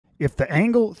if the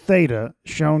angle theta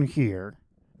shown here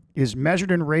is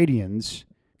measured in radians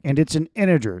and it's an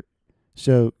integer,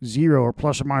 so 0 or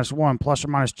plus or minus 1, plus or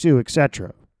minus 2,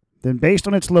 etc., then based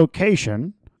on its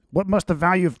location, what must the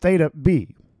value of theta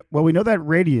be? Well, we know that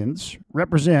radians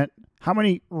represent how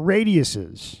many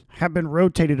radiuses have been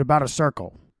rotated about a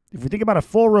circle. If we think about a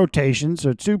full rotation,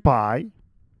 so 2 pi,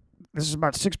 this is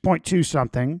about 6.2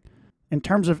 something. In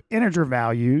terms of integer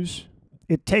values,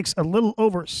 it takes a little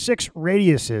over 6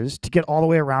 radiuses to get all the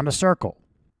way around a circle.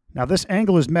 Now, this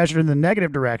angle is measured in the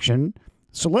negative direction,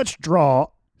 so let's draw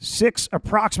 6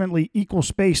 approximately equal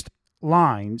spaced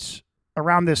lines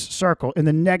around this circle in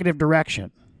the negative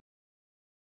direction.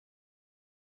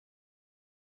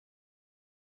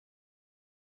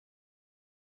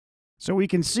 So we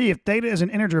can see if theta is an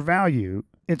integer value,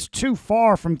 it's too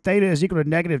far from theta is equal to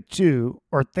 -2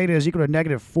 or theta is equal to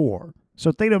 -4.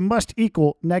 So theta must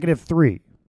equal -3.